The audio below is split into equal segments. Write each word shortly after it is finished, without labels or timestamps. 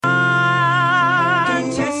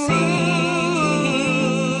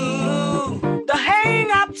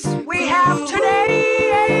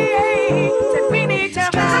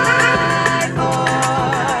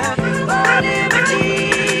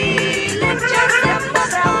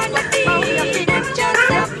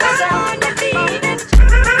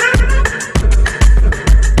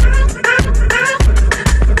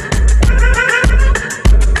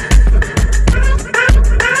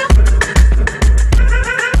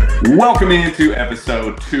Welcome into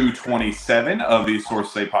episode 227 of the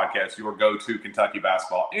Source Say podcast, your go-to Kentucky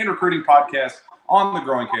basketball and recruiting podcast on the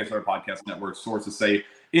growing KSR Podcast Network. Sources Say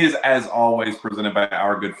is, as always, presented by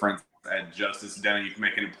our good friends at Justice Dental. You can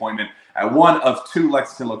make an appointment at one of two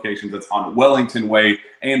Lexington locations. That's on Wellington Way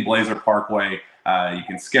and Blazer Parkway. You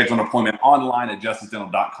can schedule an appointment online at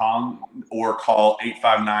justicedental.com or call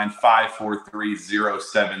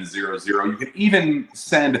 859-543-0700. You can even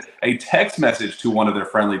send a text message to one of their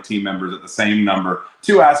friendly team members at the same number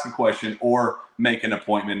to ask a question or make an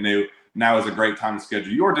appointment. Now is a great time to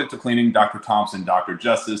schedule your dental cleaning. Dr. Thompson, Dr.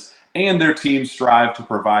 Justice, and their team strive to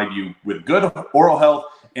provide you with good oral health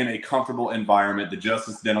in a comfortable environment. The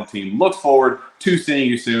Justice Dental team looks forward to seeing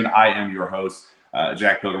you soon. I am your host,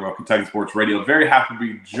 Jack Pilgrim of Kentucky Sports Radio. Very happy to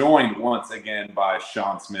be joined once again by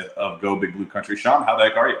Sean Smith of Go Big Blue Country. Sean, how the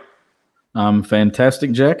heck are you? I'm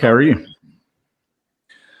fantastic, Jack. How are you?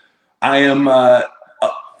 I am a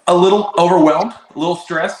little overwhelmed, a little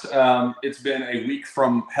stressed. It's been a week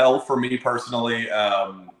from hell for me personally.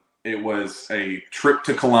 It was a trip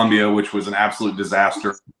to Columbia, which was an absolute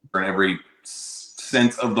disaster in every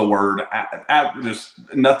sense of the word. Just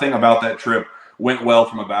nothing about that trip went well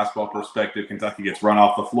from a basketball perspective. Kentucky gets run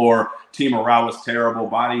off the floor. Team morale was terrible.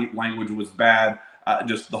 Body language was bad.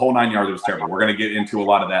 Just the whole 9 yards was terrible. We're going to get into a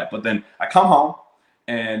lot of that. But then I come home,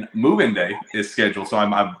 and move-in day is scheduled. So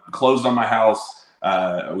I've closed on my house.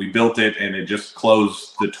 We built it, and it just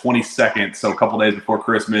closed the 22nd, so a couple days before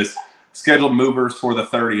Christmas. Scheduled movers for the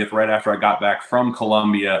 30th right after I got back from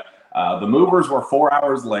Columbia. The movers were 4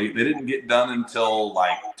 hours late. They didn't get done until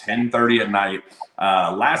like 10:30 at night.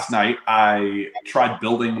 Last night, I tried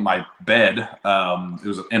building my bed. It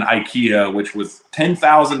was an IKEA, which was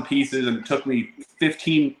 10,000 pieces, and it took me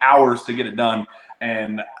 15 hours to get it done.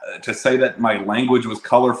 And to say that my language was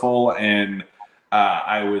colorful and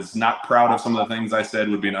I was not proud of some of the things I said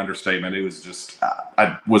would be an understatement. It was just,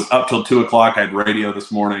 I was up till 2 o'clock. I had radio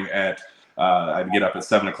this morning I'd get up at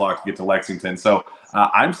 7 o'clock to get to Lexington. So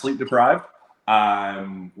I'm sleep deprived.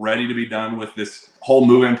 I'm ready to be done with this whole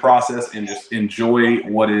move-in process and just enjoy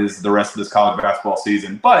what is the rest of this college basketball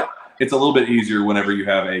season. But it's a little bit easier whenever you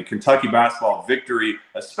have a Kentucky basketball victory,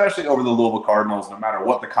 especially over the Louisville Cardinals, no matter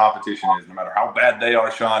what the competition is, no matter how bad they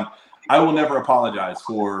are, Sean. I will never apologize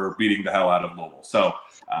for beating the hell out of Louisville. So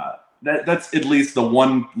that's at least the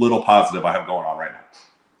one little positive I have going on right now.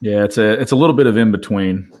 Yeah, it's a little bit of in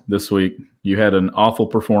between this week. You had an awful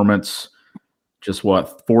performance just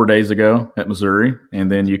 4 days ago at Missouri, and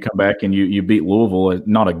then you come back and you beat Louisville,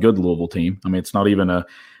 not a good Louisville team. I mean, it's not even a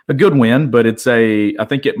good win, but I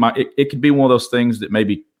think it could be one of those things that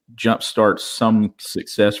maybe jumpstarts some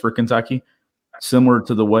success for Kentucky, similar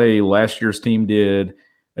to the way last year's team did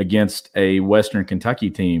against a Western Kentucky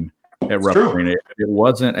team at Rupp Arena. It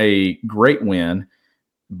wasn't a great win,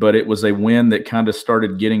 but it was a win that kind of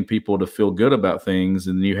started getting people to feel good about things.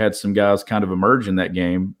 And you had some guys kind of emerge in that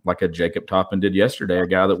game, like a Jacob Toppin did yesterday, a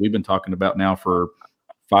guy that we've been talking about now for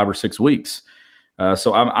 5 or 6 weeks.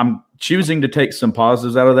 So I'm choosing to take some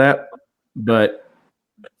positives out of that, but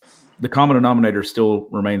the common denominator still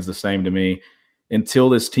remains the same to me. Until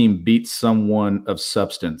this team beats someone of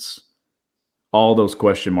substance, all those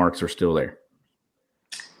question marks are still there.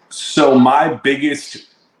 So my biggest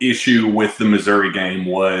issue with the Missouri game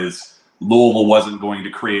was Louisville wasn't going to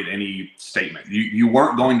create any statement. You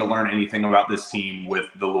weren't going to learn anything about this team with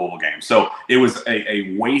the Louisville game. So it was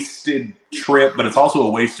a wasted trip, but it's also a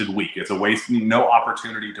wasted week. It's a wasting no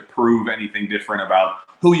opportunity to prove anything different about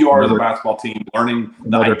who you are as a basketball team, learning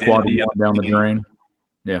the identity quad down the drain.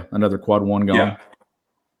 Yeah, another quad one gone.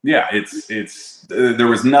 Yeah, it's there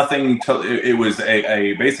was nothing it was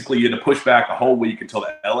basically you had to push back a whole week until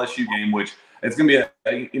the LSU game, which it's going to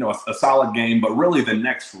be a solid game, but really the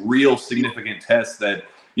next real significant test that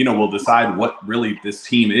will decide what really this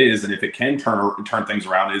team is and if it can turn things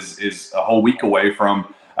around is a whole week away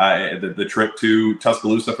from the trip to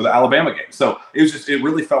Tuscaloosa for the Alabama game. So it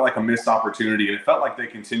really felt like a missed opportunity, and it felt like they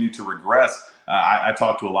continued to regress. I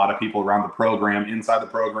talked to a lot of people around the program, inside the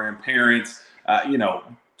program, parents. I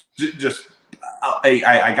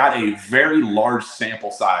got a very large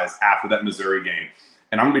sample size after that Missouri game.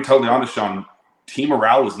 And I'm going to be totally honest, Sean, team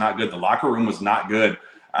morale was not good. The locker room was not good.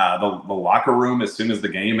 The locker room, as soon as the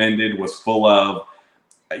game ended, was full of,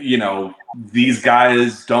 these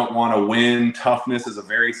guys don't want to win. Toughness is a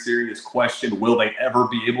very serious question. Will they ever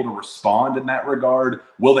be able to respond in that regard?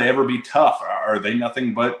 Will they ever be tough? Are they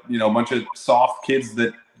nothing but, a bunch of soft kids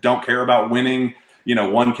that don't care about winning?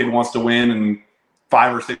 One kid wants to win and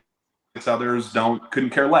 5 or 6 others couldn't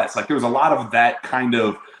care less. Like there was a lot of that kind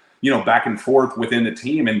of back and forth within the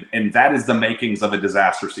team. And that is the makings of a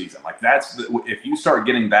disaster season. Like if you start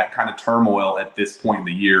getting that kind of turmoil at this point in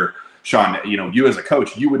the year, Sean, you as a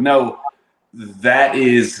coach, you would know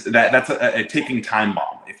that's a ticking time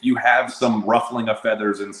bomb. If you have some ruffling of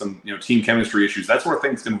feathers and some, team chemistry issues, that's where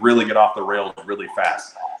things can really get off the rails really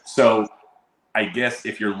fast. So I guess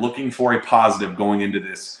if you're looking for a positive going into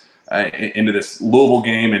this Louisville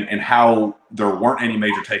game and how there weren't any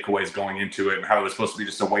major takeaways going into it and how it was supposed to be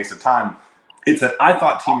just a waste of time, it's that I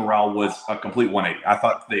thought team morale was a complete 180. I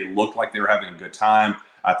thought they looked like they were having a good time.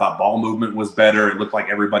 I thought ball movement was better. It looked like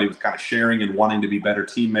everybody was kind of sharing and wanting to be better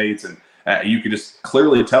teammates. And you could just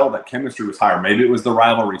clearly tell that chemistry was higher. Maybe it was the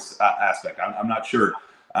rivalry aspect. I'm not sure.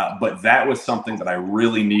 But that was something that I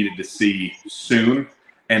really needed to see soon.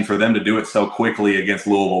 And for them to do it so quickly against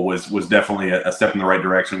Louisville was definitely a step in the right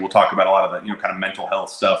direction. We'll talk about a lot of the kind of mental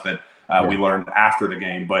health stuff that we learned after the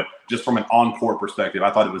game. But just from an on-court perspective,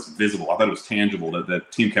 I thought it was visible. I thought it was tangible that the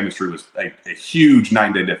team chemistry was a huge night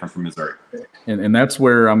and day difference from Missouri. And that's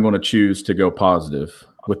where I'm going to choose to go positive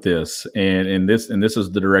with this. And this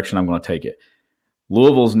is the direction I'm going to take it.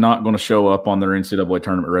 Louisville's not going to show up on their NCAA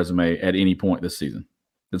tournament resume at any point this season.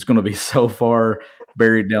 It's going to be so far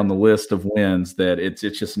buried down the list of wins that it's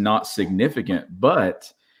just not significant.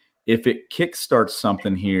 But if it kickstarts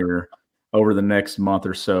something here over the next month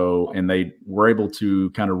or so, and they were able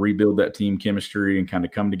to kind of rebuild that team chemistry and kind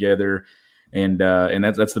of come together, and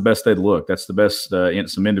that's the best they'd look. That's the best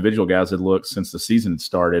some individual guys had looked since the season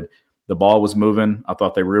started. The ball was moving. I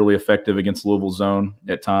thought they were really effective against Louisville zone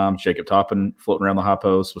at times. Jacob Toppin floating around the high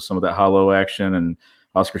post with some of that high-low action, and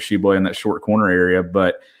Oscar Tshiebwe in that short corner area.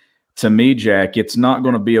 But to me, Jack, it's not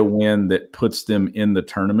going to be a win that puts them in the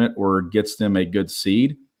tournament or gets them a good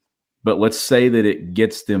seed. But let's say that it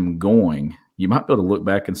gets them going. You might be able to look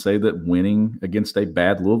back and say that winning against a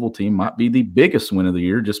bad Louisville team might be the biggest win of the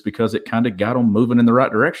year just because it kind of got them moving in the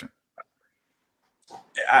right direction.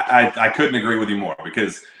 I couldn't agree with you more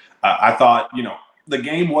because I thought, the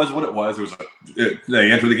game was what it was.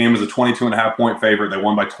 They entered the game as a 22.5-point favorite. They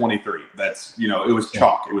won by 23. That's, it was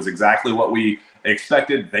chalk. It was exactly what we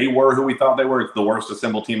expected. They were who we thought they were. It's the worst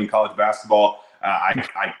assembled team in college basketball.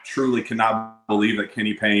 I truly cannot believe that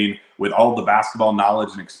Kenny Payne, with all the basketball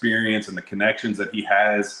knowledge and experience and the connections that he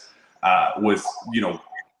has, was,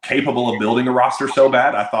 capable of building a roster so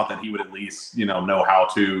bad. I thought that he would at least, know how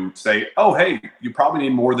to say, oh, hey, you probably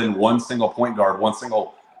need more than one single point guard, one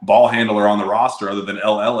single ball handler on the roster other than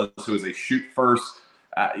El Ellis, who is a shoot first,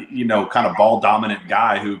 kind of ball dominant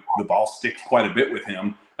guy who the ball sticks quite a bit with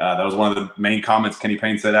him. That was one of the main comments Kenny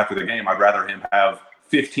Payne said after the game. I'd rather him have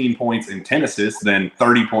 15 points and 10 assists than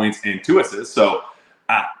 30 points and 2 assists. So,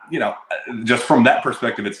 just from that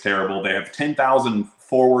perspective, it's terrible. They have 10,000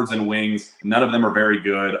 forwards and wings. None of them are very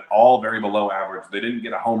good, all very below average. They didn't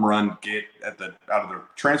get a home run out of their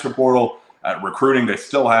transfer portal. Recruiting, they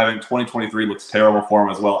still haven't. 2023 looks terrible for them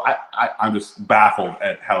as well. I'm just baffled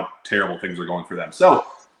at how terrible things are going for them. So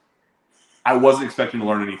I wasn't expecting to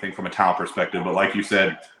learn anything from a talent perspective, but like you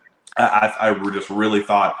said, I just really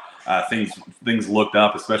thought things looked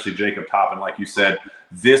up, especially Jacob Toppin. Like you said,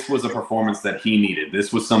 this was a performance that he needed.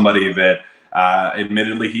 This was somebody that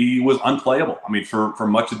admittedly he was unplayable. I mean, for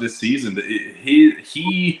much of this season,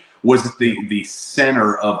 he was the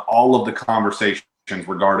center of all of the conversations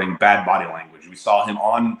regarding bad body language. We saw him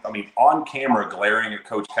on camera glaring at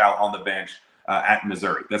Coach Cal on the bench at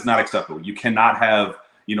Missouri. That's not acceptable. You cannot have,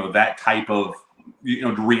 that type of,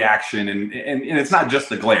 reaction. And it's not just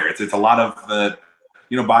the glare. It's a lot of the,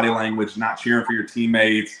 body language, not cheering for your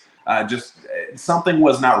teammates. Just something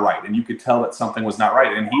was not right. And you could tell that something was not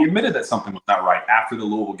right. And he admitted that something was not right after the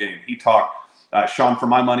Louisville game. He talked, Sean, for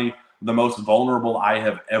my money, the most vulnerable I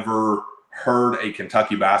have ever heard a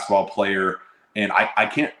Kentucky basketball player. And I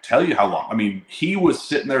can't tell you how long. I mean, he was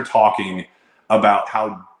sitting there talking about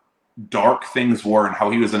how dark things were and how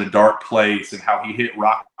he was in a dark place and how he hit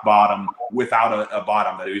rock bottom without a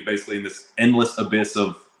bottom, that he was basically in this endless abyss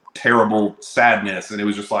of terrible sadness. And it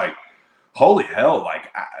was just like, holy hell, like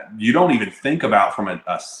you don't even think about from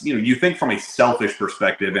you think from a selfish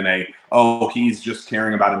perspective and he's just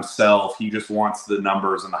caring about himself. He just wants the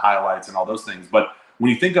numbers and the highlights and all those things. But when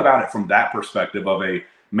you think about it from that perspective of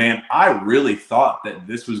man, I really thought that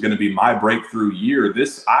this was going to be my breakthrough year.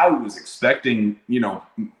 I was expecting,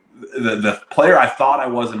 the player I thought I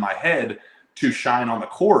was in my head to shine on the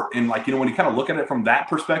court. And when you kind of look at it from that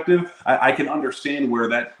perspective, I can understand where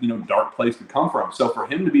that, dark place would come from. So for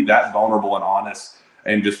him to be that vulnerable and honest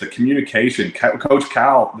and just the communication, Coach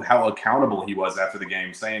Cal, how accountable he was after the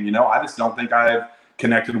game, saying, I just don't think I've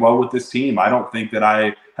connected well with this team. I don't think that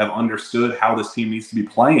I have understood how this team needs to be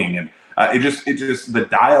playing. And It just the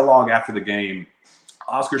dialogue after the game.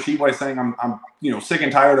 Oscar Tshiebwe saying, I'm sick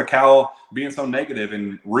and tired of Cal being so negative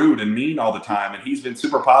and rude and mean all the time, and he's been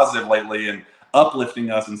super positive lately and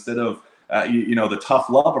uplifting us instead of the tough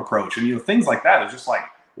love approach and things like that. It's just like,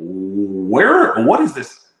 what is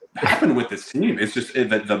this happen with this team? It's just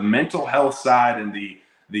the mental health side and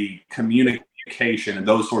the communication and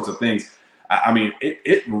those sorts of things. I mean,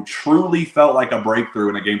 it truly felt like a breakthrough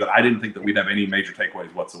in a game that I didn't think that we'd have any major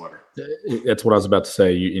takeaways whatsoever. That's what I was about to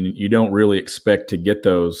say. You don't really expect to get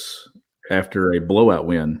those after a blowout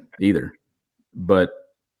win either, but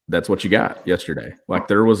that's what you got yesterday. Like,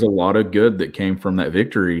 there was a lot of good that came from that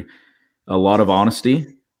victory, a lot of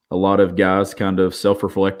honesty, a lot of guys kind of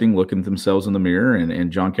self-reflecting, looking at themselves in the mirror,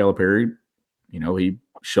 and John Calipari, he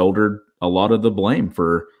shouldered a lot of the blame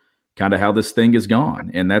for kind of how this thing is gone.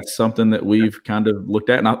 And that's something that we've kind of looked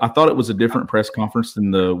at. And I thought it was a different press conference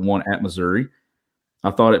than the one at Missouri.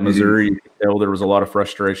 I thought at Missouri, you could tell there was a lot of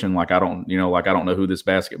frustration. Like, I don't know who this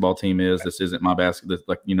basketball team is. This isn't my basket.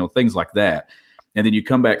 Things like that. And then you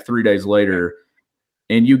come back 3 days later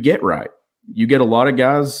and you get right. You get a lot of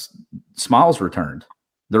guys, smiles returned.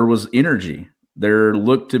 There was energy. There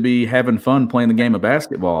looked to be having fun playing the game of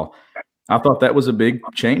basketball. I thought that was a big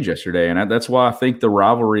change yesterday, and that's why I think the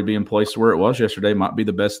rivalry being placed where it was yesterday might be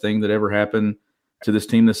the best thing that ever happened to this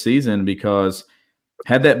team this season, because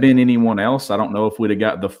had that been anyone else, I don't know if we'd have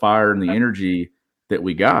got the fire and the energy that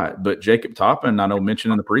we got. But Jacob Toppin, I know,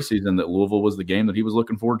 mentioned in the preseason that Louisville was the game that he was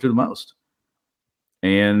looking forward to the most.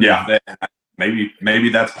 And yeah, maybe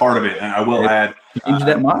that's part of it. And I will add – change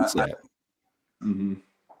that mindset.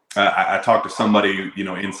 I talked to somebody,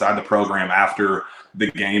 inside the program after the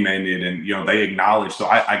game ended, and they acknowledged. So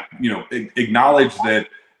I acknowledged that,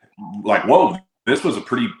 like, whoa, this was a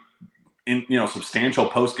pretty, substantial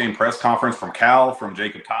post-game press conference from Cal, from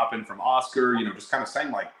Jacob Toppin, from Oscar. Just kind of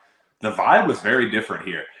saying, like, the vibe was very different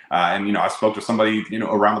here. And I spoke to somebody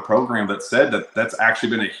around the program that said that that's actually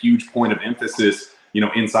been a huge point of emphasis,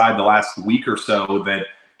 inside the last week or so, that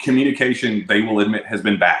communication, they will admit, has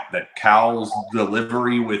been bad. That Cal's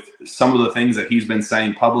delivery with some of the things that he's been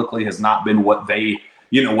saying publicly has not been what they,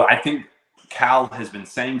 I think Cal has been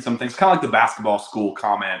saying some things, kind of like the basketball school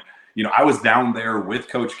comment. I was down there with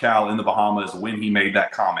Coach Cal in the Bahamas when he made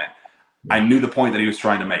that comment. I knew the point that he was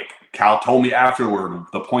trying to make. Cal told me afterward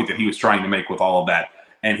the point that he was trying to make with all of that.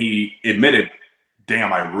 And he admitted,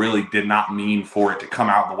 damn, I really did not mean for it to come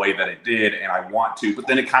out the way that it did, and I want to. But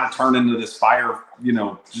then it kind of turned into this just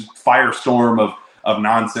firestorm of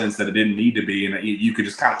nonsense that it didn't need to be. And you could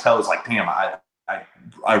just kind of tell it's like, damn,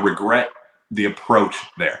 I regret the approach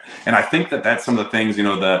there. And I think that that's some of the things,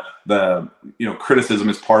 the criticism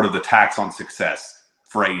is part of the tax on success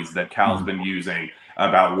phrase that Cal's been using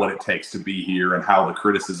about what it takes to be here, and how the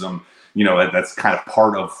criticism, that's kind of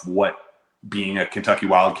part of what being a Kentucky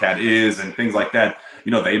Wildcat is, and things like that.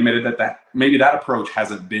 They admitted that maybe that approach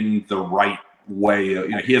hasn't been the right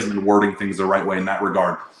way. He hasn't been wording things the right way in that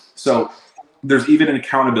regard. So there's even an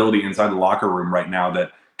accountability inside the locker room right now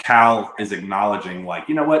that Cal is acknowledging, like,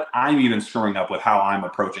 you know what, I'm even screwing up with how I'm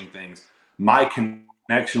approaching things. My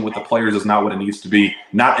connection with the players is not what it needs to be.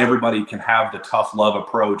 Not everybody can have the tough love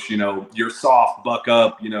approach. You're soft, buck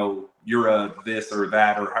up, you're a this or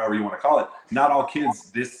that, or however you want to call it. Not all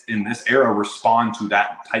kids in this era respond to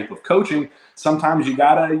that type of coaching. Sometimes you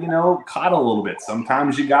gotta, coddle a little bit.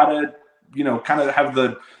 Sometimes you gotta, kind of have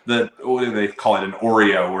the what do they call it, an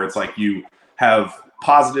Oreo, where it's like you have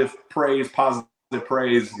positive praise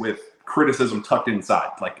with criticism tucked inside,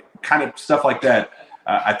 like kind of stuff like that.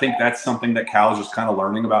 I think that's something that Cal is just kind of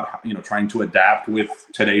learning about, trying to adapt with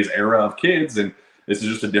today's era of kids. And this is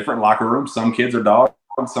just a different locker room. Some kids are dogs.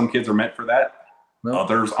 Some kids are meant for that. Well,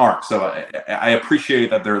 others aren't. So I appreciate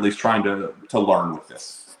that they're at least trying to learn with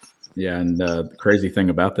this. Yeah, and the crazy thing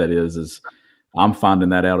about that is I'm finding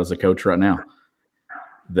that out as a coach right now,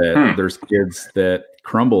 that there's kids that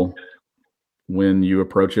crumble when you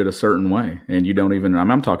approach it a certain way. And you don't even –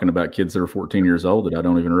 I'm talking about kids that are 14 years old that I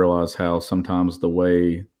don't even realize how sometimes the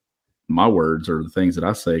way my words or the things that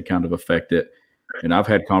I say kind of affect it. And I've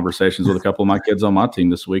had conversations with a couple of my kids on my team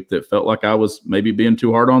this week that felt like I was maybe being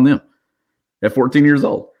too hard on them at 14 years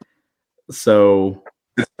old. So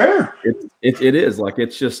it's fair. It is like,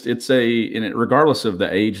 regardless of the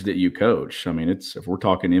age that you coach. I mean, if we're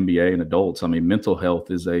talking NBA and adults, I mean, mental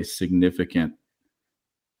health is a significant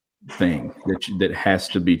thing that has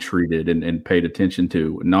to be treated and paid attention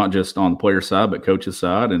to, not just on the player side, but coach's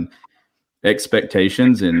side, and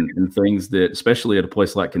expectations and things that, especially at a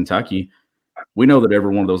place like Kentucky, we know that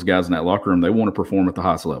every one of those guys in that locker room, they want to perform at the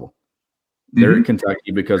highest level. They're in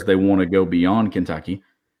Kentucky because they want to go beyond Kentucky.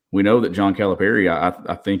 We know that John Calipari,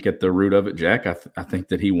 I think at the root of it, Jack, I think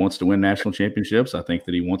that he wants to win national championships. I think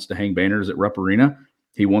that he wants to hang banners at Rupp Arena.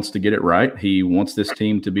 He wants to get it right. He wants this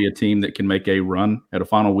team to be a team that can make a run at a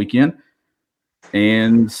final weekend.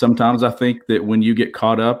 And sometimes I think that when you get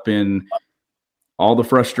caught up in all the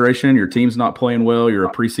frustration, your team's not playing well, you're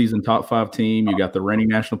a preseason top 5 team, you got the reigning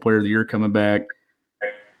National Player of the Year coming back,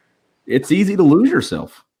 it's easy to lose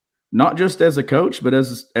yourself, not just as a coach, but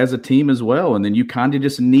as a team as well. And then you kind of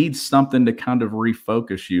just need something to kind of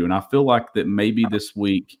refocus you. And I feel like that maybe this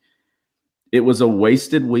week it was a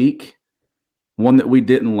wasted week, one that we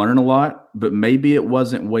didn't learn a lot, but maybe it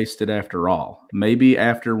wasn't wasted after all. Maybe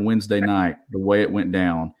after Wednesday night, the way it went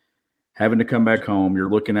down, having to come back home, you're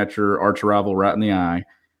looking at your arch rival right in the eye,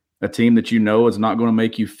 a team that you know is not going to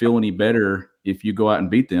make you feel any better if you go out and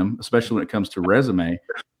beat them, especially when it comes to resume.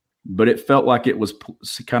 But it felt like it was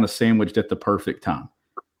kind of sandwiched at the perfect time.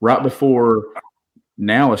 Right before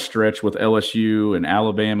now a stretch with LSU and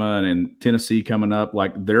Alabama and Tennessee coming up,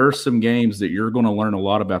 like there are some games that you're going to learn a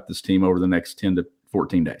lot about this team over the next 10 to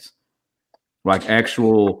 14 days. Like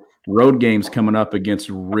actual road games coming up against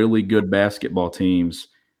really good basketball teams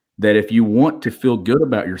that if you want to feel good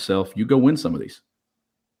about yourself, you go win some of these.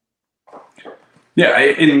 Yeah,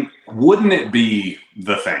 and wouldn't it be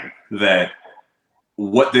the thing that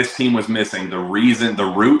what this team was missing, the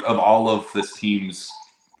root of all of this team's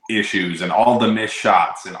issues and all the missed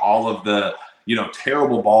shots and all of the,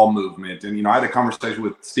 terrible ball movement. And, I had a conversation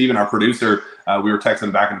with Steven, our producer. We were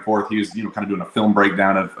texting back and forth. He was, kind of doing a film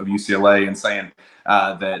breakdown of UCLA and saying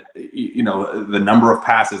that, the number of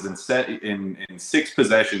passes in 6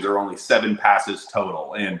 possessions are only 7 passes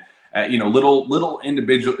total. And, little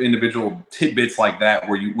individual tidbits like that,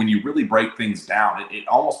 where when you really break things down, it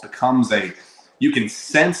almost becomes you can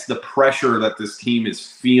sense the pressure that this team is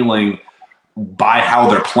feeling by how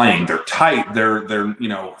they're playing. They're tight. They're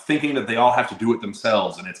thinking that they all have to do it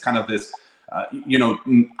themselves. And it's kind of this,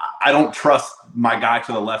 I don't trust my guy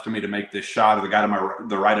to the left of me to make this shot or the guy to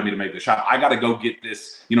the right of me to make the shot. I got to go get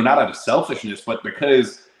this, not out of selfishness, but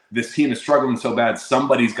because this team is struggling so bad,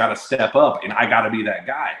 somebody's got to step up and I got to be that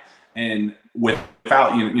guy. And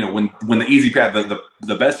without, when the easy path,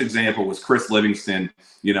 the best example was Chris Livingston,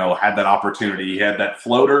 had that opportunity. He had that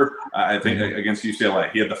floater, I think, against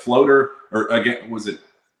UCLA. He had the floater, or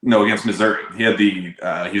against Missouri. He had he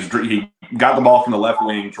got the ball from the left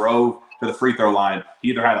wing, drove to the free throw line.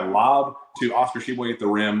 He either had a lob to Oscar Tshiebwe at the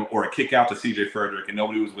rim or a kick out to CJ Frederick, and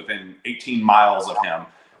nobody was within 18 miles of him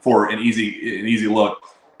for an easy look.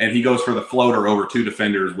 And he goes for the floater over 2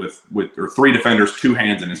 defenders or 3 defenders, 2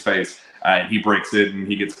 hands in his face. And he breaks it and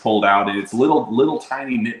he gets pulled out. And it's little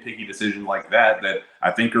tiny nitpicky decisions like that I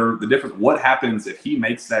think are the difference. What happens if he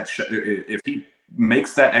makes that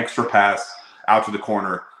extra pass out to the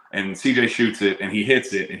corner and CJ shoots it and he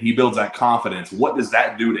hits it and he builds that confidence? What does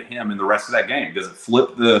that do to him in the rest of that game? Does it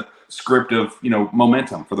flip the script of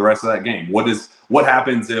momentum for the rest of that game? What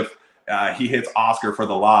happens if he hits Oscar for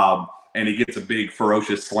the lob and he gets a big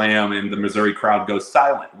ferocious slam and the Missouri crowd goes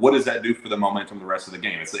silent? What does that do for the momentum the rest of the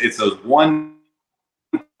game? It's those one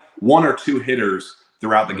or 2 hitters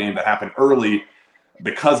throughout the game that happen early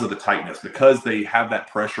because of the tightness, because they have that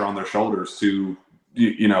pressure on their shoulders to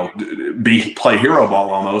play hero ball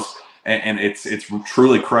almost, and it's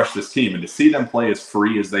truly crushed this team. And to see them play as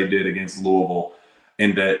free as they did against Louisville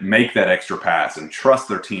and to make that extra pass and trust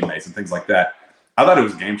their teammates and things like that, I thought it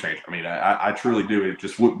was a game changer. I mean, I truly do. It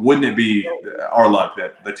just wouldn't it be our luck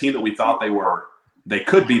that the team that we thought they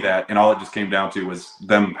could be that, and all it just came down to was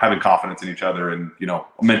them having confidence in each other and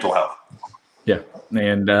mental health. Yeah,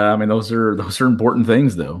 and I mean those are important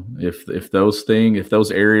things though. If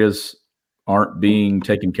those areas aren't being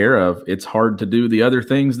taken care of, it's hard to do the other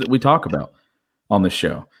things that we talk about on this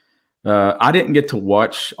show. I didn't get to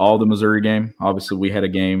watch all the Missouri game. Obviously, we had a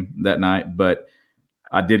game that night, but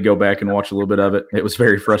I did go back and watch a little bit of it. It was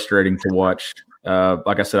very frustrating to watch.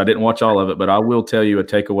 Like I said, I didn't watch all of it, but I will tell you a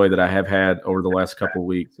takeaway that I have had over the last couple of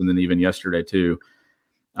weeks, and then even yesterday too.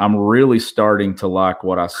 I'm really starting to like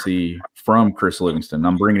what I see from Chris Livingston.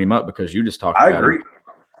 I'm bringing him up because you just talked about it. I agree.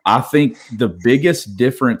 I think the biggest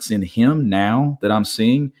difference in him now that I'm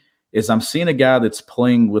seeing is I'm seeing a guy that's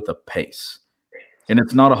playing with a pace. And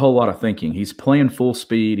it's not a whole lot of thinking. He's playing full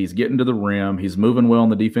speed. He's getting to the rim. He's moving well on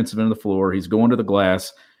the defensive end of the floor. He's going to the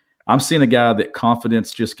glass. I'm seeing a guy that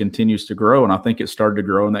confidence just continues to grow, and I think it started to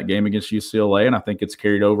grow in that game against UCLA, and I think it's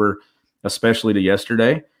carried over especially to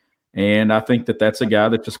yesterday. And I think that that's a guy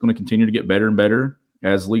that's just going to continue to get better and better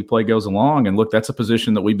as league play goes along. And look, that's a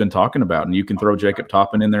position that we've been talking about, and you can throw Jacob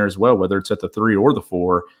Toppin in there as well, whether it's at the 3 or the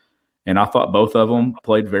 4. And I thought both of them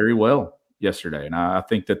played very well. yesterday. And I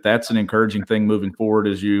think that that's an encouraging thing moving forward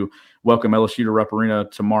as you welcome LSU to Rupp Arena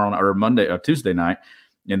tomorrow or Tuesday night.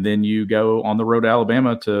 And then you go on the road to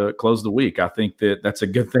Alabama to close the week. I think that that's a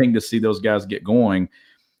good thing to see those guys get going.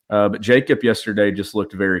 But Jacob yesterday just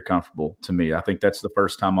looked very comfortable to me. I think that's the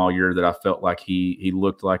first time all year that I felt like he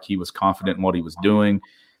looked like he was confident in what he was doing.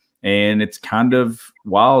 And it's kind of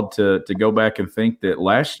wild to go back and think that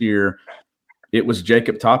last year it was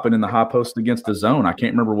Jacob Toppin in the high post against the zone. I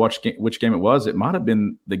can't remember which game it was. It might have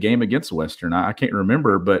been the game against Western. I can't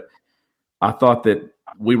remember, but I thought that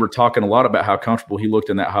we were talking a lot about how comfortable he looked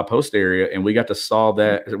in that high post area, and we got to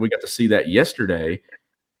see that yesterday.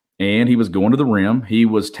 And he was going to the rim. He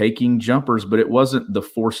was taking jumpers, but it wasn't the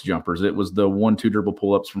forced jumpers. It was the 1-2 dribble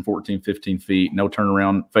pull-ups from 14, 15 feet, no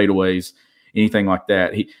turnaround fadeaways, anything like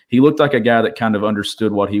that. He looked like a guy that kind of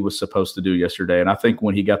understood what he was supposed to do yesterday. And I think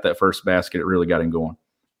when he got that first basket, it really got him going.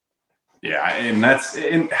 Yeah, and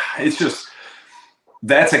it's just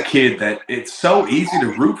that's a kid that it's so easy to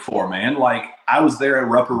root for, man. Like, I was there at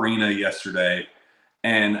Rupp Arena yesterday,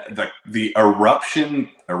 and the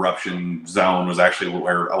eruption zone was actually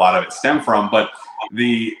where a lot of it stemmed from. But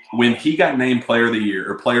when he got named Player of the Year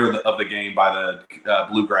or Player of the Game by the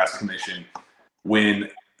Bluegrass Commission,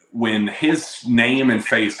 when his name and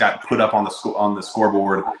face got put up on the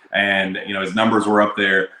scoreboard, and his numbers were up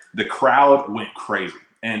there, the crowd went crazy.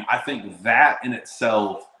 And I think that in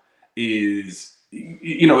itself is,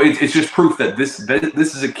 it's just proof that this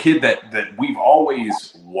is a kid that we've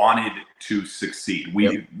always wanted to succeed.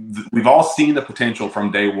 We've all seen the potential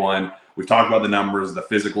from day one. We've talked about the numbers, the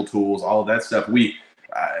physical tools, all of that stuff.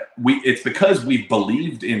 It's because we've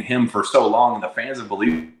believed in him for so long, and the fans have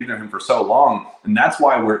believed in him for so long, and that's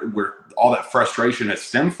why we're all that frustration has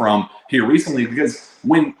stemmed from here recently. Because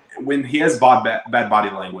when he has bad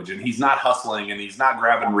body language, and he's not hustling, and he's not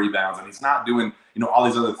grabbing rebounds, and he's not doing all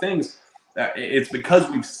these other things, it's because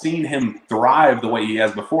we've seen him thrive the way he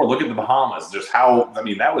has before. Look at the Bahamas, just how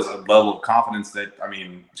that was a level of confidence that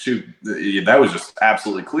that was just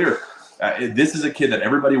absolutely clear. This is a kid that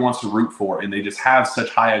everybody wants to root for, and they just have such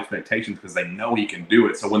high expectations because they know he can do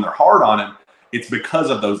it. So when they're hard on him, it's because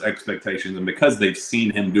of those expectations and because they've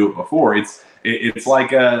seen him do it before. It's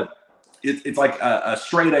like a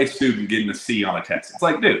straight A student getting a C on a test. It's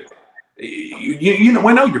like, dude,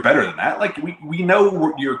 we know you're better than that. Like, we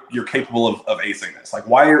know you're capable of acing this. Like,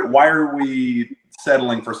 why are we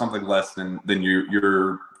settling for something less than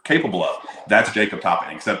you're capable of? That's Jacob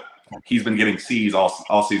Toppin, except he's been getting C's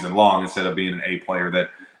all season long instead of being an A player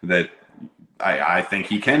that I think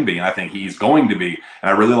he can be, and I think he's going to be. And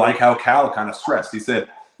I really like how Cal kind of stressed. He said,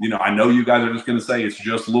 I know you guys are just going to say it's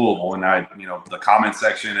just Louisville, and the comment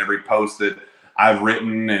section, every post that I've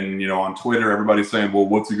written, and on Twitter, everybody's saying, well,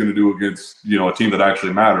 what's he going to do against a team that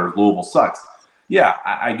actually matters? Louisville sucks. Yeah,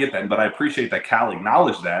 I get that, but I appreciate that Cal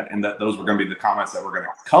acknowledged that, and that those were going to be the comments that were going to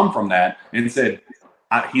come from that, and said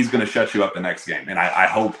he's going to shut you up the next game. And I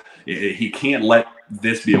hope he can't let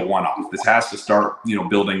this be a one-off. This has to start,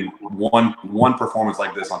 building one performance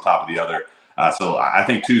like this on top of the other. So I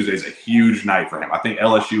think Tuesday is a huge night for him. I think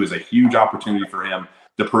LSU is a huge opportunity for him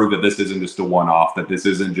to prove that this isn't just a one-off, that this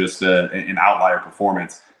isn't just an outlier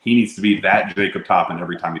performance. He needs to be that Jacob Toppin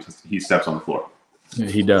every time he steps on the floor.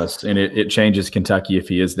 He does, and it changes Kentucky if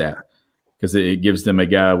he is that, because it gives them a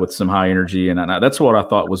guy with some high energy. And that's what I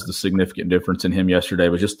thought was the significant difference in him yesterday,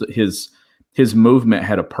 was just his movement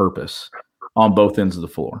had a purpose on both ends of the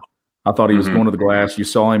floor. I thought he was going to the glass. You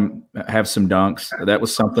saw him have some dunks. That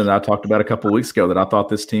was something that I talked about a couple of weeks ago, that I thought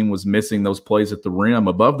this team was missing those plays at the rim,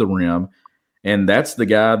 above the rim. And that's the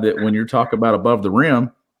guy that when you're talking about above the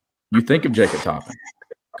rim, you think of Jacob Toppin,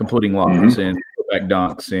 completing lobs and back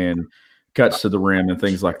dunks and cuts to the rim and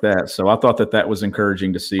things like that. So I thought that was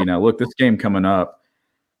encouraging to see. Now, look, this game coming up,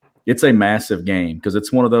 it's a massive game, because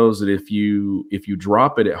it's one of those that if you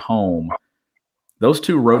drop it at home, those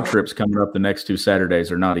two road trips coming up the next 2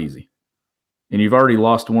 Saturdays are not easy. And you've already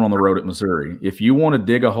lost one on the road at Missouri. If you want to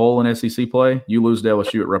dig a hole in SEC play, you lose to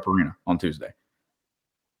LSU at Rupp Arena on Tuesday.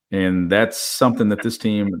 And that's something that this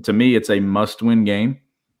team, to me, it's a must-win game.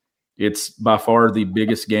 It's by far the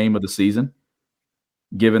biggest game of the season,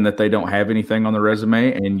 given that they don't have anything on the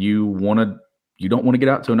resume, and you don't want to get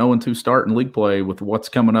out to an 0-2 start in league play with what's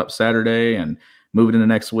coming up Saturday and moving into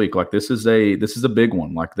next week. Like, this is a big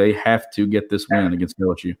one. Like, they have to get this win against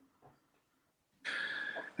LSU.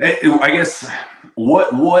 I guess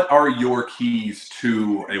what are your keys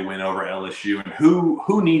to a win over LSU, and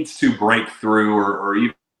who needs to break through, or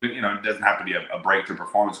even, it doesn't have to be a breakthrough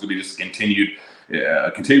performance. It could be just a continued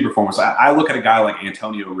performance. I look at a guy like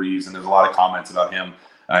Antonio Reeves, and there's a lot of comments about him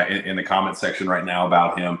in the comment section right now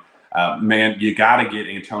about him. man, you got to get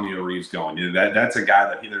Antonio Reeves going. That's a guy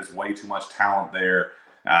that there's way too much talent there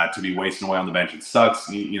to be wasting away on the bench. It sucks.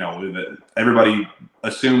 Everybody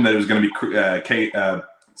assumed that it was going to be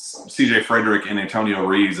CJ Frederick and Antonio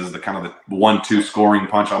Reeves as the kind of the 1-2 scoring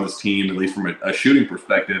punch on this team, at least from a shooting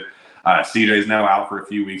perspective. CJ is now out for a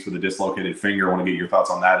few weeks with a dislocated finger. I want to get your thoughts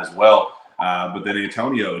on that as well. But then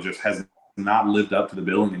Antonio just has not lived up to the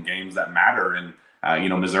billing in games that matter. And,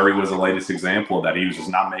 Missouri was the latest example of that. He was just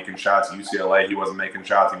not making shots. UCLA, he wasn't making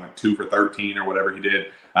shots. He went 2 for 13 or whatever he did.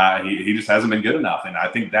 He just hasn't been good enough. And I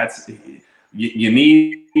think that's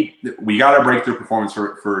we got a breakthrough performance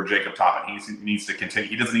for Jacob Toppin. He needs to continue.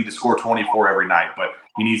 He doesn't need to score 24 every night, but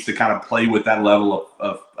he needs to kind of play with that level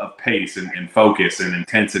of pace and focus and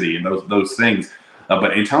intensity and those things.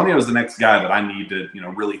 But Antonio is the next guy that I need to,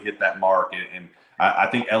 really hit that mark. And I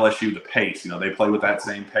think LSU, the pace, they play with that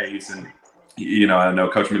same pace. And, I know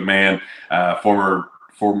Coach McMahon, former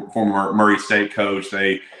Murray State coach,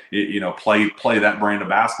 they, play that brand of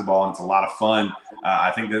basketball, and it's a lot of fun.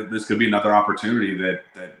 I think that this could be another opportunity that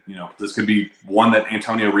this could be one that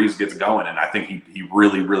Antonio Reeves gets going, and I think he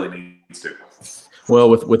really, really needs to. Well,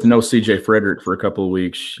 with no CJ Frederick for a couple of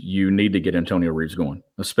weeks, you need to get Antonio Reeves going,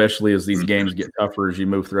 especially as these games get tougher as you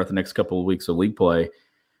move throughout the next couple of weeks of league play.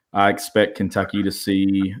 I expect Kentucky to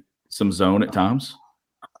see some zone at times,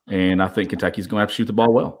 and I think Kentucky's going to have to shoot the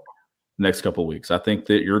ball well the next couple of weeks. I think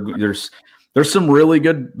that there's some really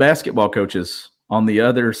good basketball coaches on the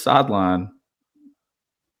other sideline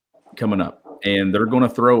coming up, and they're going to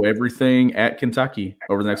throw everything at Kentucky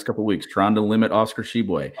over the next couple of weeks, trying to limit Oscar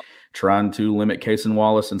Tshiebwe, trying to limit Cason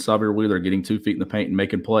Wallace and Xavier Wheeler getting 2 feet in the paint and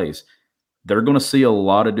making plays. They're going to see a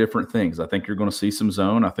lot of different things. I think you're going to see some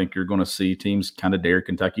zone. I think you're going to see teams kind of dare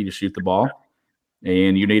Kentucky to shoot the ball,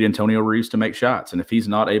 and you need Antonio Reeves to make shots. And if he's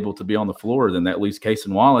not able to be on the floor, then that leaves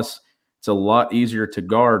Cason Wallace. It's a lot easier to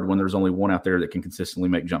guard when there's only one out there that can consistently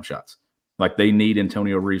make jump shots. Like, they need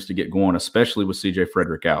Antonio Reeves to get going, especially with CJ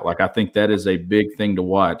Frederick out. Like, I think that is a big thing to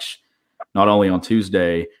watch, not only on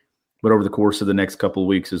Tuesday, but over the course of the next couple of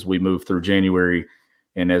weeks as we move through January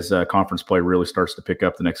and as conference play really starts to pick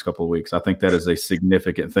up the next couple of weeks. I think that is a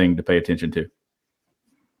significant thing to pay attention to.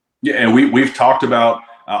 Yeah, and we've talked about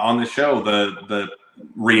on the show the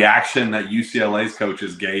reaction that UCLA's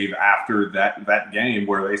coaches gave after that game,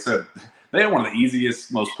 where they said they had one of the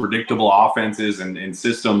easiest, most predictable offenses and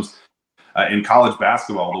systems in college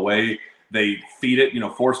basketball. The way they feed it,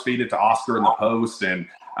 force feed it to Oscar in the post, and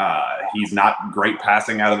he's not great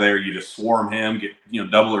passing out of there. You just swarm him,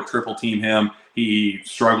 get double or triple team him. He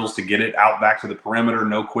struggles to get it out back to the perimeter.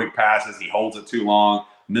 No quick passes. He holds it too long,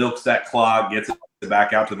 milks that clock, gets it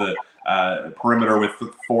back out to the perimeter with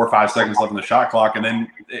 4 or 5 seconds left in the shot clock, and then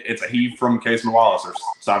it's a heave from Cason Wallace or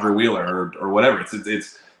Xavier Wheeler or whatever. It's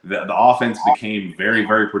the offense became very,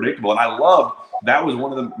 very predictable, and I love that. Was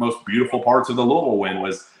one of the most beautiful parts of the Louisville win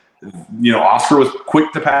was, Oscar was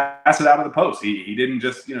quick to pass it out of the post. He didn't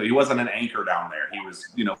just, he wasn't an anchor down there. He was,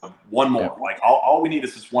 one more. Like, all we need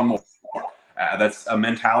is just one more. That's a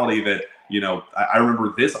mentality that, I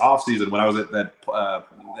remember this offseason when I was at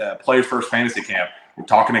that Players First Fantasy Camp, we're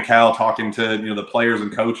talking to Cal, talking to, the players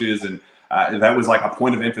and coaches, and that was like a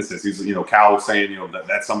point of emphasis. He's, Cal was saying,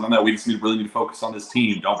 that's something that we just really need to focus on this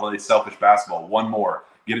team. Don't play selfish basketball. One more.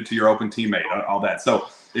 Get it to your open teammate, all that. So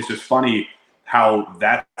it's just funny how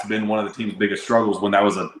that's been one of the team's biggest struggles when that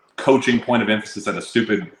was a coaching point of emphasis at a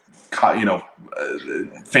stupid,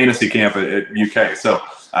 fantasy camp at UK. So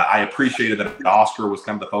I appreciated that Oscar was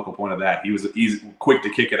kind of the focal point of that. He was quick to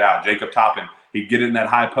kick it out. Jacob Toppin, he'd get it in that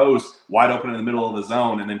high post, wide open in the middle of the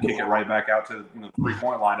zone, and then kick it right back out to the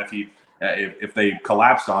 3-point line if they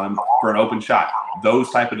collapsed on him for an open shot.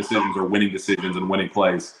 Those type of decisions are winning decisions and winning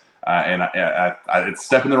plays. And it's a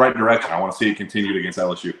step in the right direction. I want to see it continued against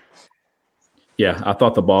LSU. Yeah, I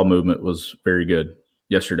thought the ball movement was very good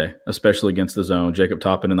yesterday, especially against the zone. Jacob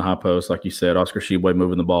Toppin in the high post, like you said, Oscar Tshiebwe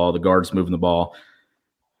moving the ball, the guards moving the ball.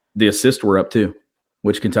 The assists were up too,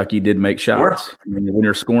 which Kentucky did make shots. I mean, when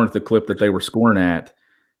you're scoring at the clip that they were scoring at,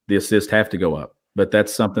 the assists have to go up. But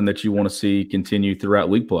that's something that you want to see continue throughout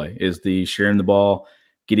league play, is the sharing the ball,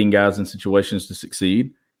 getting guys in situations to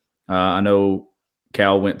succeed. I know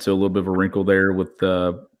Cal went to a little bit of a wrinkle there with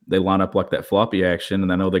they line up like that floppy action,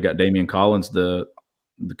 and I know they got Damian Collins the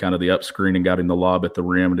kind of the up screen and got him the lob at the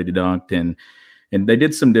rim, and he dunked, and they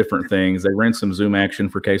did some different things. They ran some zoom action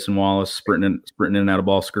for Cason Wallace, sprinting in and out of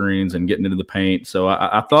ball screens and getting into the paint. So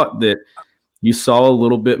I thought that you saw a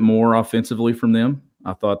little bit more offensively from them.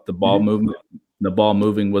 I thought the ball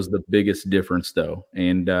moving was the biggest difference, though,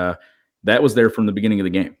 and that was there from the beginning of the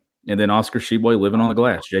game. And then Oscar Tshiebwe living on the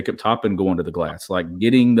glass, Jacob Toppin going to the glass, like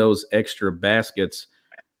getting those extra baskets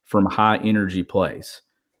from high energy plays.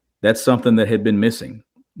 That's something that had been missing.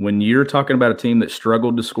 When you're talking about a team that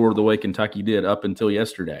struggled to score the way Kentucky did up until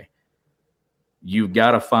yesterday, you've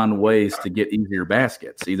got to find ways to get easier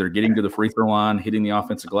baskets, either getting to the free throw line, hitting the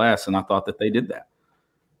offensive glass, and I thought that they did that.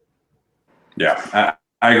 Yeah,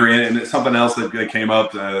 I agree. And it's something else that came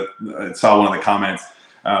up. I saw one of the comments.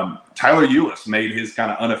 Tyler Ulis made his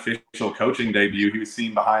kind of unofficial coaching debut. He was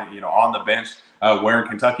seen behind, on the bench wearing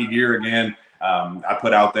Kentucky gear again. I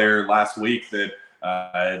put out there last week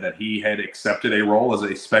that he had accepted a role as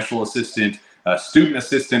a special assistant, student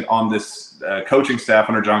assistant on this coaching staff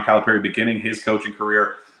under John Calipari, beginning his coaching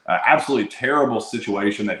career. Absolutely terrible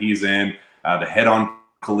situation that he's in, the head-on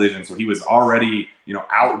collision. So he was already,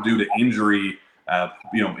 out due to injury.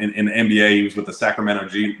 In the NBA, he was with the Sacramento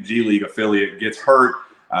G League affiliate, gets hurt,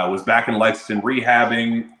 was back in Lexington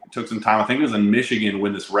rehabbing, took some time. I think it was in Michigan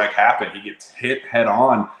when this wreck happened. He gets hit head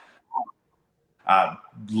on.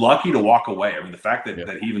 Lucky to walk away. I mean, the fact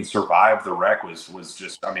that he even survived the wreck was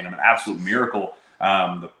just, an absolute miracle.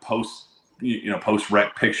 The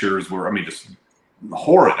post-wreck pictures were, just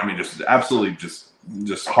horrid. Just absolutely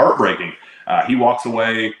just heartbreaking. He walks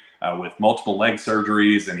away with multiple leg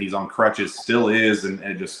surgeries, and he's on crutches, still is,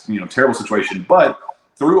 and just, terrible situation. But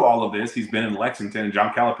through all of this, he's been in Lexington, and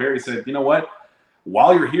John Calipari said, you know what?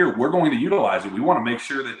 While you're here, we're going to utilize it. We want to make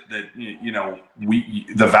sure that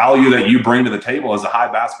the value that you bring to the table as a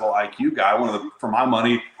high basketball IQ guy. For my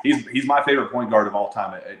money, he's my favorite point guard of all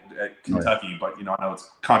time at Kentucky. But I know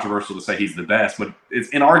it's controversial to say he's the best, but it's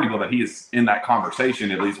inarguable that he is in that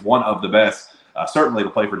conversation, at least one of the best, certainly to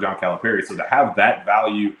play for John Calipari. So to have that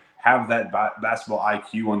value, have that basketball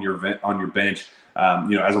IQ on your bench.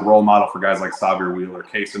 As a role model for guys like Sahvir Wheeler,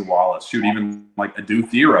 Cason Wallace, even like Adu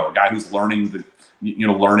Thiero, a guy who's learning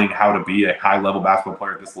how to be a high-level basketball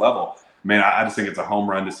player at this level. Man, I just think it's a home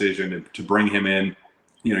run decision to bring him in.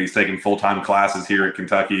 He's taking full-time classes here at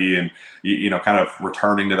Kentucky and, kind of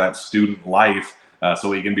returning to that student life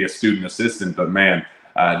so he can be a student assistant. But, man,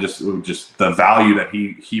 just the value that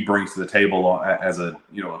he brings to the table as a,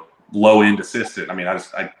 low-end assistant.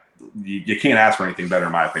 You can't ask for anything better,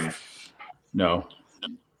 in my opinion. No,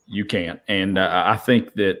 you can't. And I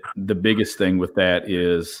think that the biggest thing with that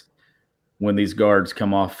is when these guards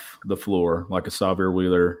come off the floor, like a Sahvir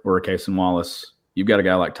Wheeler or a Cason Wallace, you've got a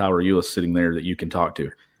guy like Tyler Ulis sitting there that you can talk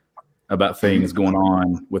to about things going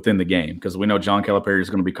on within the game. Because we know John Calipari is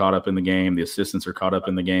going to be caught up in the game. The assistants are caught up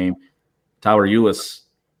in the game. Tyler Ulis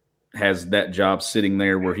has that job sitting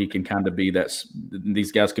there where he can kind of be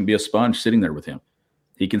these guys can be a sponge sitting there with him.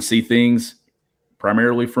 He can see things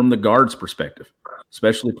primarily from the guard's perspective,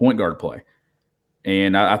 especially point guard play.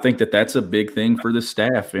 And I think that that's a big thing for this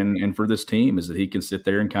staff and for this team, is that he can sit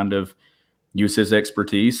there and kind of use his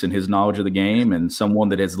expertise and his knowledge of the game, and someone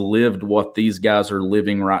that has lived what these guys are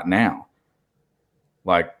living right now.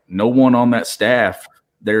 Like, no one on that staff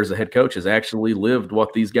there as a head coach has actually lived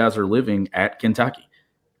what these guys are living at Kentucky.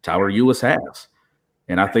 Tyler Ulis has.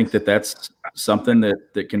 And I think that that's something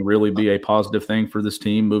that can really be a positive thing for this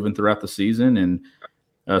team moving throughout the season, and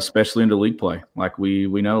especially into league play. Like we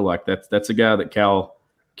know, like that's a guy that Cal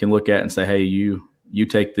can look at and say, hey, you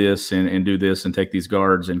take this and do this and take these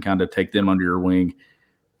guards and kind of take them under your wing.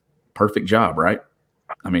 Perfect job, right?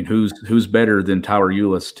 Who's better than Tyler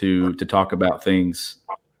Ulis to talk about things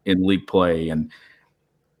in league play and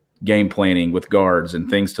game planning with guards and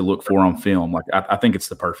things to look for on film? Like, I think it's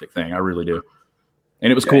the perfect thing. I really do.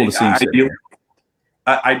 And it was cool to see him.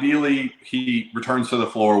 Ideally, he returns to the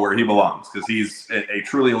floor where he belongs, because he's a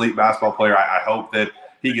truly elite basketball player. I hope that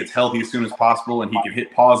he gets healthy as soon as possible and he can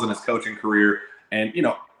hit pause in his coaching career. And,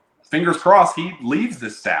 fingers crossed, he leaves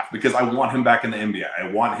this staff, because I want him back in the NBA. I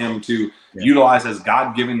want him to utilize his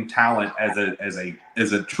God-given talent as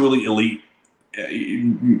a truly elite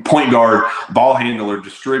point guard, ball handler,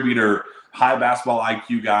 distributor, high basketball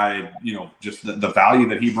IQ guy. Just the value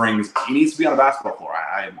that he brings. He needs to be on a basketball floor.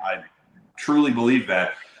 I truly believe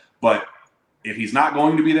that. But if he's not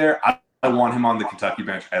going to be there, I want him on the Kentucky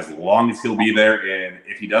bench as long as he'll be there. And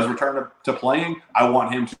if he does return to playing, I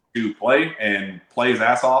want him to play his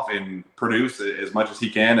ass off and produce as much as he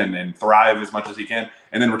can and thrive as much as he can,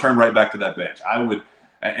 and then return right back to that bench.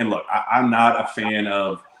 I'm not a fan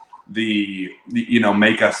of the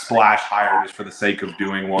make a splash hire just for the sake of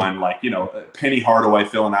doing one, like Penny Hardaway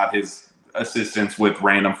filling out his assistants with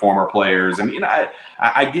random former players. And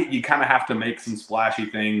I get you kind of have to make some splashy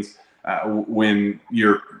things when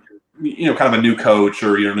you're kind of a new coach,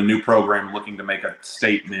 or you're in a new program looking to make a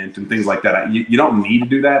statement and things like that. You don't need to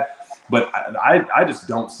do that, but I just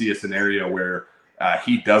don't see a scenario where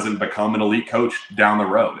he doesn't become an elite coach down the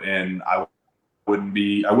road. And I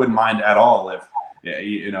wouldn't mind at all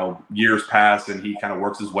years pass and he kind of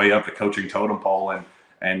works his way up the coaching totem pole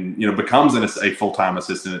and becomes a full-time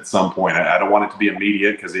assistant at some point. I don't want it to be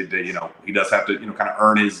immediate because he does have to kind of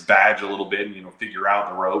earn his badge a little bit and figure out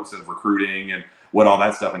the ropes of recruiting and what all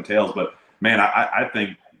that stuff entails. But man, I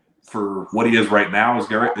think for what he is right now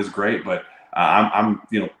is great. But I'm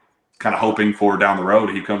kind of hoping for down the road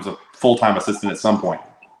he becomes a full-time assistant at some point.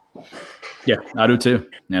 Yeah, I do too.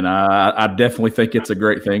 And I definitely think it's a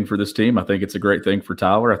great thing for this team. I think it's a great thing for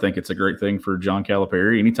Tyler. I think it's a great thing for John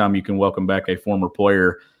Calipari. Anytime you can welcome back a former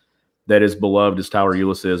player that is beloved as Tyler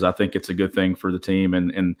Ulis is, I think it's a good thing for the team.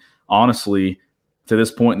 And honestly, to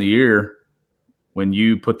this point in the year, when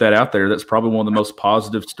you put that out there, that's probably one of the most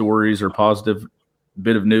positive stories or positive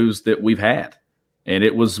bit of news that we've had. And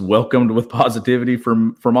it was welcomed with positivity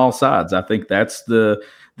from all sides. I think that's the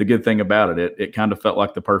good thing about it. It kind of felt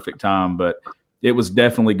like the perfect time, but it was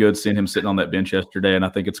definitely good seeing him sitting on that bench yesterday, and I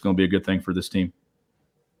think it's going to be a good thing for this team.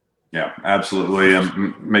 Yeah, absolutely.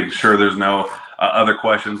 I'm making sure there's no other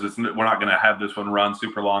questions. We're not going to have this one run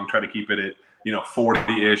super long. Try to keep it at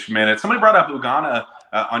 40-ish minutes. Somebody brought up Ugonna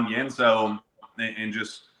Onyenso and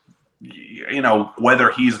just whether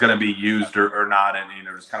he's going to be used or not, and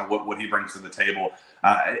just kind of what he brings to the table.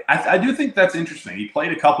 I do think that's interesting. He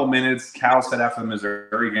played a couple minutes. Cal said after the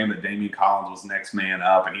Missouri game that Damian Collins was next man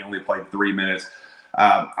up, and he only played 3 minutes.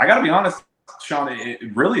 I got to be honest, Sean,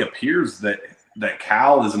 it really appears that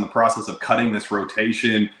Cal is in the process of cutting this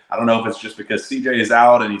rotation. I don't know if it's just because CJ is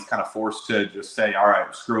out and he's kind of forced to just say, all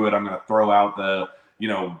right, screw it, I'm going to throw out the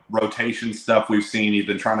rotation stuff we've seen. He's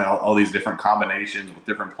been trying out all these different combinations with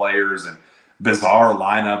different players and bizarre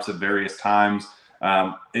lineups at various times.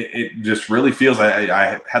 It just really feels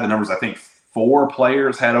I had the numbers. I think 4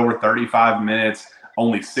 players had over 35 minutes.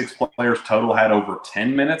 Only 6 players total had over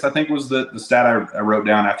 10 minutes, I think was the stat I wrote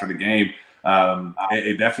down after the game.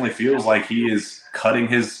 It definitely feels like he is cutting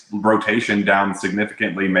his rotation down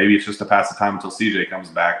significantly. Maybe it's just to pass the time until CJ comes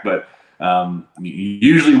back. But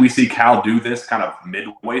usually we see Cal do this kind of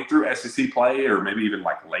midway through SEC play or maybe even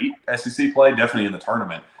like late SEC play, definitely in the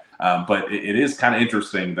tournament. But it is kind of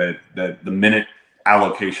interesting that the minute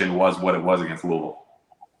allocation was what it was against Louisville.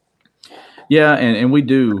 Yeah, and we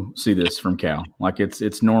do see this from Cal. Like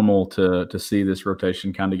it's normal to see this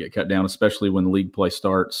rotation kind of get cut down, especially when league play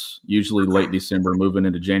starts. Usually late December, moving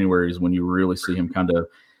into January is when you really see him kind of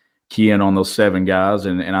key in on those 7 guys.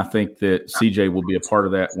 And I think that CJ will be a part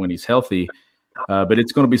of that when he's healthy. But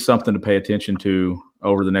it's going to be something to pay attention to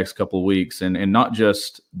over the next couple of weeks, and not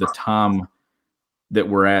just the time that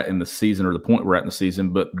we're at in the season or the point we're at in the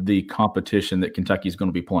season, but the competition that Kentucky is going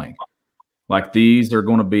to be playing. Like these are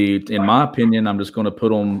going to be, in my opinion, I'm just going to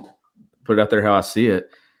put it out there how I see it.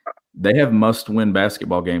 They have must-win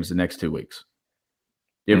basketball games the next 2 weeks.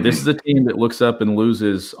 If this is a team that looks up and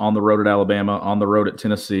loses on the road at Alabama, on the road at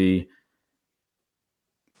Tennessee,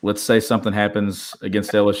 let's say something happens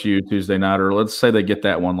against LSU Tuesday night, or let's say they get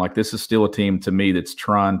that one. Like this is still a team to me that's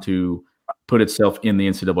trying to put itself in the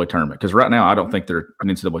NCAA tournament. Because right now I don't think they're an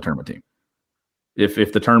NCAA tournament team. If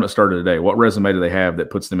the tournament started today, what resume do they have that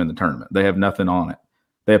puts them in the tournament? They have nothing on it.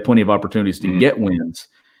 They have plenty of opportunities to get wins.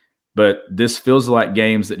 But this feels like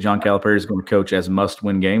games that John Calipari is going to coach as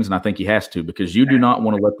must-win games, and I think he has to, because you do not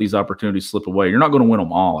want to let these opportunities slip away. You're not going to win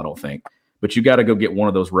them all, I don't think. But you got to go get one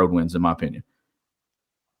of those road wins, in my opinion.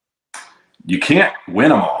 You can't win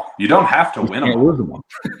them all. You don't have to win them all.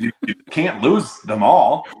 You can't lose them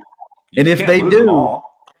all. And if they do,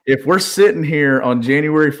 if we're sitting here on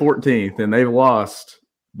January 14th and they've lost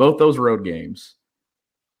both those road games,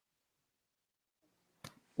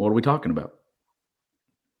 what are we talking about?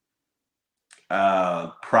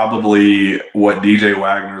 Probably what DJ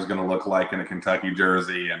Wagner is going to look like in a Kentucky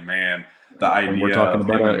jersey, and man, the idea we're talking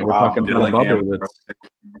about a bubble.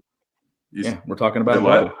 We're talking about a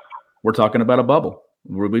bubble. We're talking about a bubble.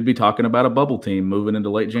 We'd be talking about a bubble team moving into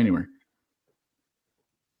late January.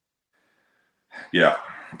 Yeah,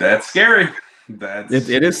 that's scary.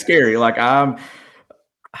 It is scary. Like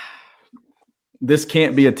this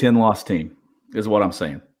can't be a 10-loss team, is what I'm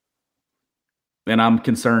saying. And I'm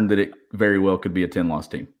concerned that it very well could be a 10-loss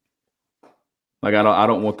team. Like I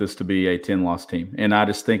don't want this to be a 10-loss team. And I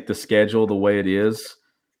just think the schedule, the way it is,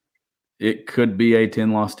 it could be a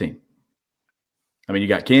 10-loss team. I mean, you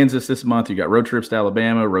got Kansas this month, you got road trips to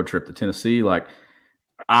Alabama, road trip to Tennessee. Like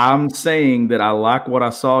I'm saying that I like what I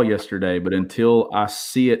saw yesterday, but until I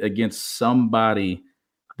see it against somebody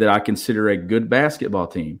that I consider a good basketball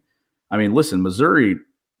team. I mean, listen, Missouri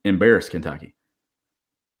embarrassed Kentucky.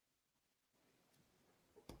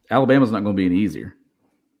 Alabama's not going to be any easier.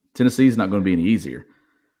 Tennessee's not going to be any easier.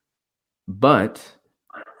 But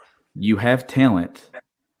you have talent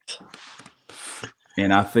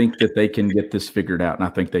And I think that they can get this figured out, and I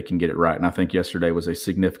think they can get it right. And I think yesterday was a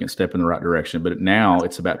significant step in the right direction. But now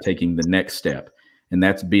it's about taking the next step, and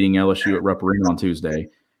that's beating LSU at Rupp Arena on Tuesday,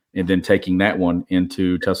 and then taking that one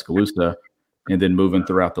into Tuscaloosa, and then moving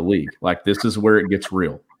throughout the league. Like, this is where it gets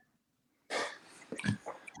real.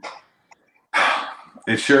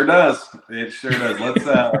 It sure does. It sure does.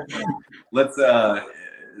 Let's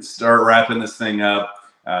start wrapping this thing up.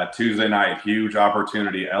 Tuesday night, huge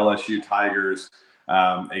opportunity. LSU Tigers,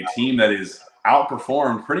 a team that is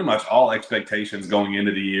outperformed pretty much all expectations going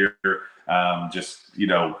into the year. A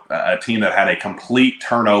team that had a complete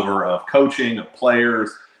turnover of coaching, of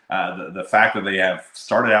players. The fact that they have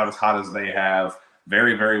started out as hot as they have,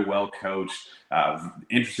 very, very well coached.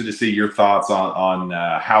 Interested to see your thoughts on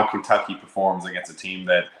how Kentucky performs against a team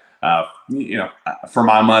that, for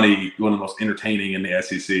my money, one of the most entertaining in the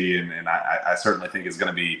SEC, and I certainly think is going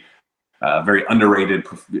to be a very underrated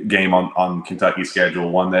game on Kentucky's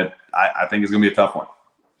schedule, one that I think is going to be a tough one.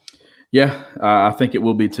 Yeah, I think it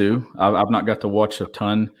will be too. I've not got to watch a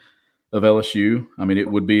ton of LSU. I mean, it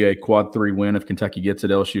would be a quad 3 win if Kentucky gets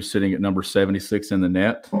it. LSU sitting at number 76 in the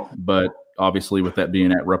net, but obviously with that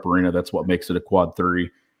being at Rupp Arena, that's what makes it a quad 3.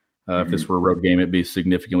 If this were a road game, it'd be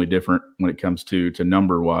significantly different when it comes to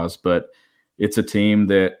number-wise. But it's a team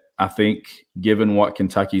that I think, given what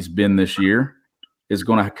Kentucky's been this year, is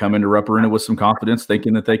going to come into Rupp Arena with some confidence,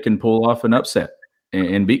 thinking that they can pull off an upset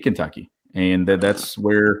and beat Kentucky. And that's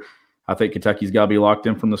where I think Kentucky's got to be locked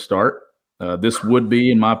in from the start. This would be,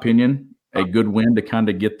 in my opinion, a good win to kind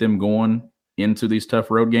of get them going into these tough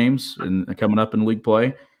road games and coming up in league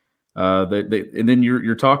play. And then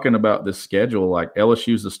you're talking about this schedule, like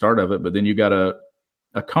LSU's the start of it, but then you got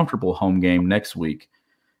a comfortable home game next week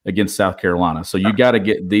against South Carolina. So you got to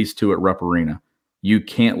get these two at Rupp Arena. You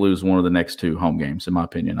can't lose one of the next two home games, in my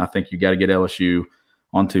opinion. I think you got to get LSU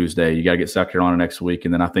on Tuesday. You got to get South Carolina next week,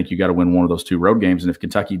 and then I think you got to win one of those two road games. And if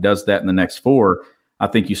Kentucky does that in the next 4, I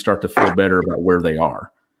think you start to feel better about where they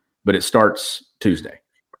are. But it starts Tuesday.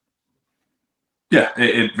 Yeah,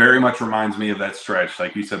 it very much reminds me of that stretch.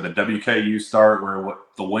 Like you said, the WKU start where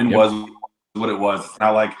the win was what it was. It's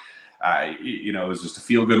not like, it was just a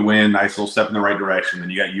feel-good win, nice little step in the right direction.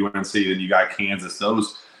 Then you got UNC, then you got Kansas.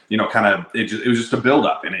 Those, it was just a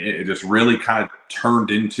build-up, and it just really kind of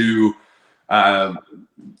turned into, a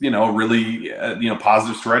really,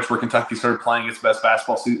 positive stretch where Kentucky started playing its best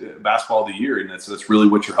basketball of the year, and that's really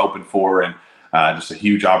what you're hoping for. And just a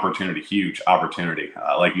huge opportunity.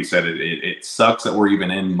 Like you said, it sucks that we're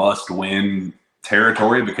even in must-win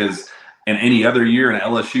territory, because in any other year, an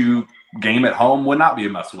LSU game at home would not be a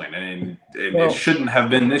must-win, and it shouldn't have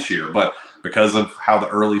been this year. But because of how the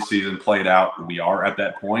early season played out, we are at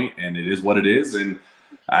that point, and it is what it is. And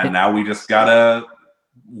now we just gotta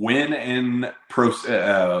win and what's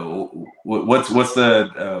the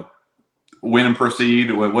win and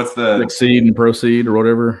proceed? What's the succeed and proceed or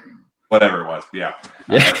whatever? Whatever it was, yeah.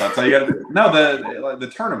 That's how you got to. No, the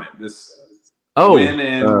tournament. This win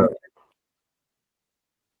and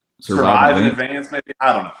survive in advance. Maybe,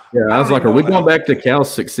 I don't know. Yeah, I was like, are we going back to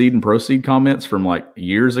Cal's succeed and proceed comments from like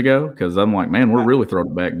years ago? Because I'm like, man, we're really throwing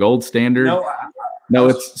it back. Gold standard. No,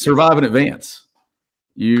 it's survive in advance.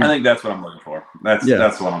 I think that's what I'm looking for.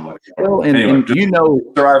 That's what I'm looking for. Well, and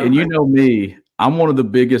you know me, I'm one of the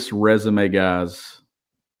biggest resume guys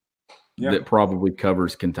that probably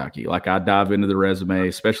covers Kentucky. Like, I dive into the resume,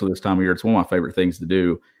 especially this time of year. It's one of my favorite things to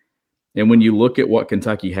do. And when you look at what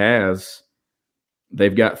Kentucky has,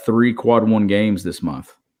 they've got 3 quad 1 games this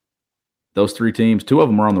month. Those 3 teams, 2 of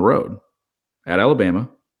them are on the road, at Alabama,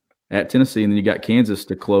 at Tennessee, and then you got Kansas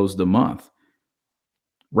to close the month.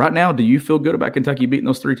 Right now, do you feel good about Kentucky beating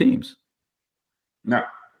those 3 teams? No.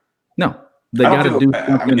 They got to do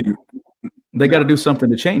something. They got to do something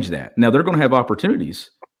to change that. Now, they're going to have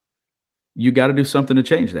opportunities. You got to do something to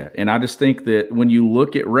change that. And I just think that when you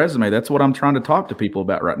look at resume, that's what I'm trying to talk to people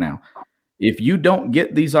about right now. If you don't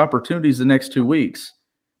get these opportunities the next 2 weeks,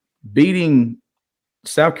 beating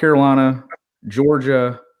South Carolina,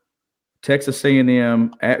 Georgia, Texas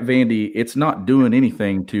A&M, at Vandy, it's not doing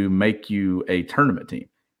anything to make you a tournament team.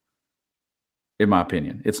 In my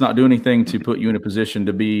opinion, it's not doing anything to put you in a position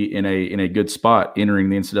to be in a good spot entering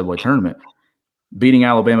the NCAA tournament. Beating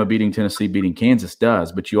Alabama, beating Tennessee, beating Kansas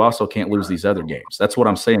does, but you also can't lose these other games. That's what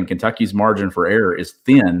I'm saying. Kentucky's margin for error is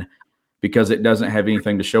thin because it doesn't have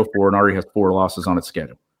anything to show for and already has 4 losses on its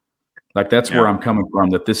schedule. Like, that's where I'm coming from,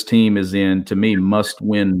 that this team is in, to me,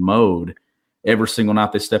 must-win mode every single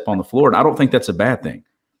night they step on the floor. And I don't think that's a bad thing.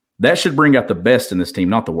 That should bring out the best in this team,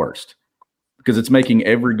 not the worst, because it's making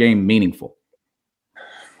every game meaningful.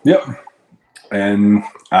 Yep. And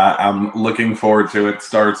I'm looking forward to it.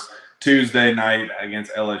 Starts Tuesday night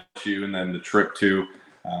against LSU, and then the trip to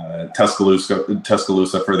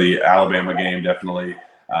Tuscaloosa for the Alabama game. Definitely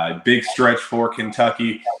big stretch for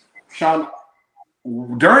Kentucky. Sean,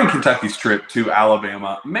 during Kentucky's trip to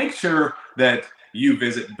Alabama, make sure that you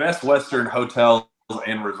visit Best Western Hotels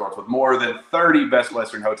and Resorts. With more than 30 Best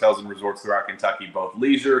Western hotels and resorts throughout Kentucky, both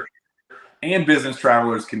leisure and business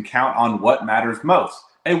travelers can count on what matters most: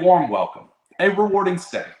 a warm welcome, a rewarding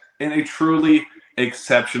stay, and a truly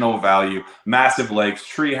exceptional value. Massive lakes,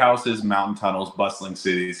 tree houses, mountain tunnels, bustling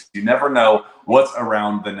cities. You never know what's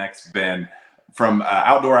around the next bend. From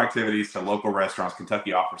outdoor activities to local restaurants,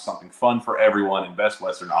 Kentucky offers something fun for everyone, and Best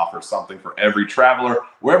Western offers something for every traveler.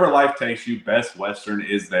 Wherever life takes you, Best Western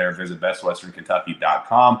is there. Visit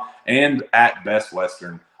bestwesternkentucky.com and at Best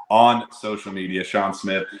Western on social media. Sean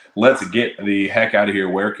Smith, let's get the heck out of here.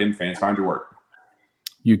 Where can fans find your work?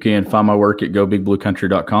 You can find my work at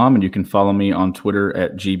gobigbluecountry.com, and you can follow me on Twitter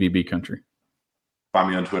at gbbcountry. Find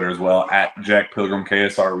me on Twitter as well at Jack Pilgrim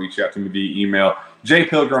KSR. Reach out to me via email,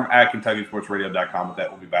 jpilgrim@KentuckySportsRadio.com. With that,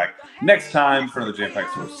 we'll be back next time for the Jam Pack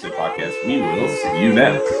Sports City podcast. We will see you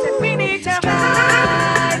then.